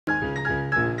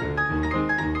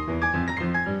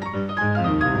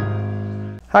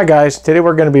Hi guys, today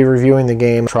we're going to be reviewing the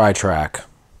game Trac.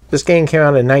 This game came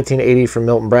out in 1980 from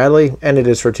Milton Bradley, and it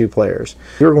is for 2 players.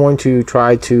 You're going to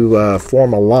try to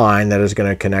form a line that is going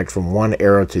to connect from one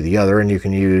arrow to the other, and you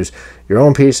can use your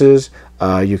own pieces,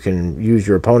 you can use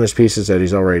your opponent's pieces that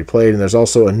he's already played, and there's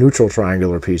also a neutral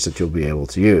triangular piece that you'll be able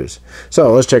to use.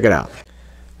 So let's check it out.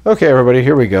 Okay everybody,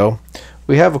 here we go.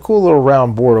 We have a cool little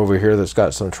round board over here that's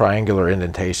got some triangular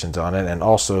indentations on it and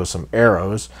also some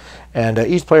arrows. And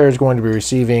each player is going to be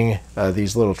receiving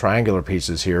these little triangular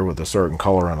pieces here with a certain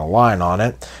color and a line on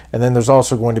it. And then there's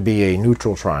also going to be a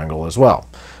neutral triangle as well.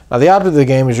 Now the object of the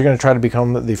game is you're going to try to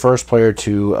become the first player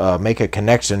to make a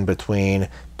connection between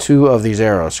 2 of these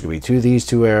arrows. It could be these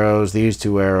two arrows,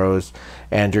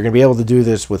 and you're going to be able to do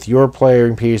this with your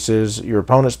playing pieces, your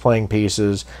opponent's playing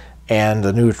pieces, and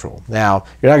the neutral. Now,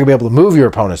 you're not going to be able to move your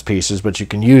opponent's pieces, but you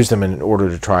can use them in order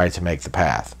to try to make the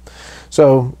path.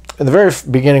 So, in the very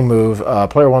beginning move,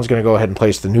 player 1 is going to go ahead and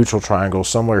place the neutral triangle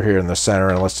somewhere here in the center,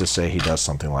 and let's just say he does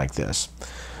something like this.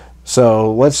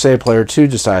 So, let's say player 2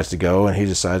 decides to go, and he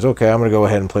decides, okay, I'm going to go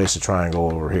ahead and place a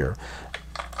triangle over here.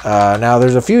 Now,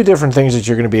 there's a few different things that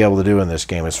you're going to be able to do in this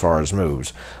game as far as moves.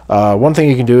 One thing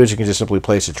you can do is you can just simply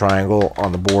place a triangle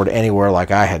on the board anywhere like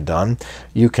I had done.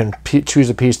 You can choose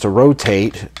a piece to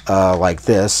rotate like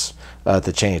this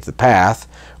to change the path,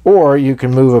 or you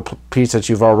can move a piece that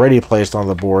you've already placed on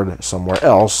the board somewhere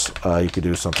else. You could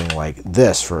do something like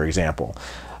this, for example.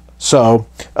 So,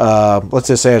 let's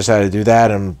just say I decided to do that,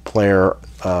 and player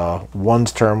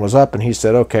 1's turn was up, and he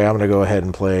said, okay, I'm going to go ahead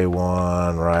and play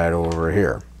one right over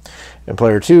here. And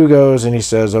player 2 goes and he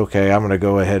says, okay, I'm going to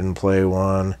go ahead and play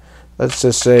one, let's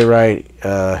just say right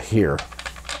here,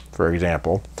 for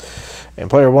example. And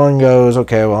player 1 goes,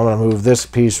 okay, well, I'm going to move this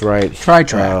piece right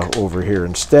over here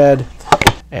instead.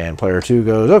 And player 2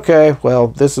 goes, okay, well,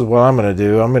 this is what I'm going to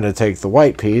do. I'm going to take the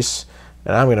white piece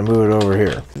and I'm going to move it over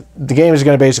here. The game is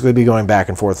going to basically be going back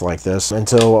and forth like this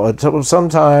until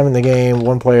sometime in the game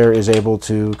one player is able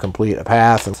to complete a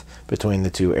path between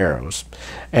the 2 arrows.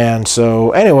 And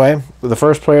so anyway, the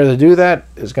first player to do that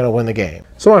is going to win the game.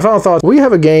 So my final thoughts, we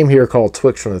have a game here called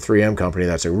Twix from the 3M company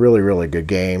that's a really, really good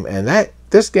game, and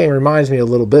this game reminds me a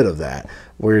little bit of that,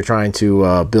 where you're trying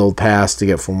to build paths to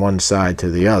get from one side to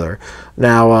the other.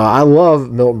 Now, I love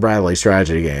Milton Bradley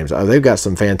strategy games. They've got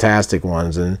some fantastic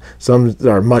ones, and some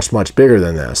are much, much bigger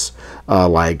than this,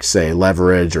 like, say,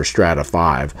 Leverage or Strata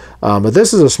 5. But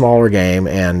this is a smaller game,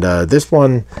 and this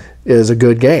one is a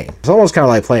good game. It's almost kind of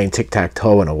like playing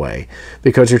tic-tac-toe in a way,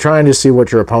 because you're trying to see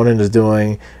what your opponent is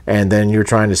doing, and then you're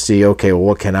trying to see, okay, well,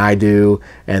 what can I do?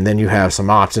 And then you have some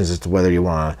options as to whether you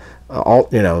want to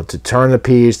to turn a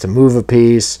piece, to move a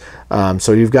piece.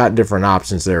 So you've got different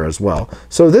options there as well.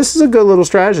 So this is a good little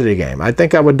strategy game. I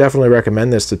think I would definitely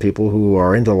recommend this to people who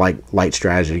are into light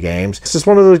strategy games. It's just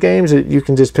one of those games that you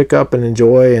can just pick up and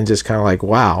enjoy and just kind of like,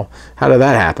 wow, how did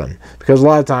that happen? Because a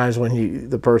lot of times when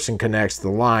the person connects the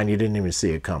line, you didn't even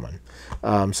see it coming.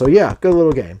 So yeah, good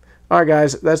little game. All right,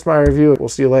 guys, that's my review. We'll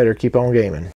see you later. Keep on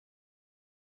gaming.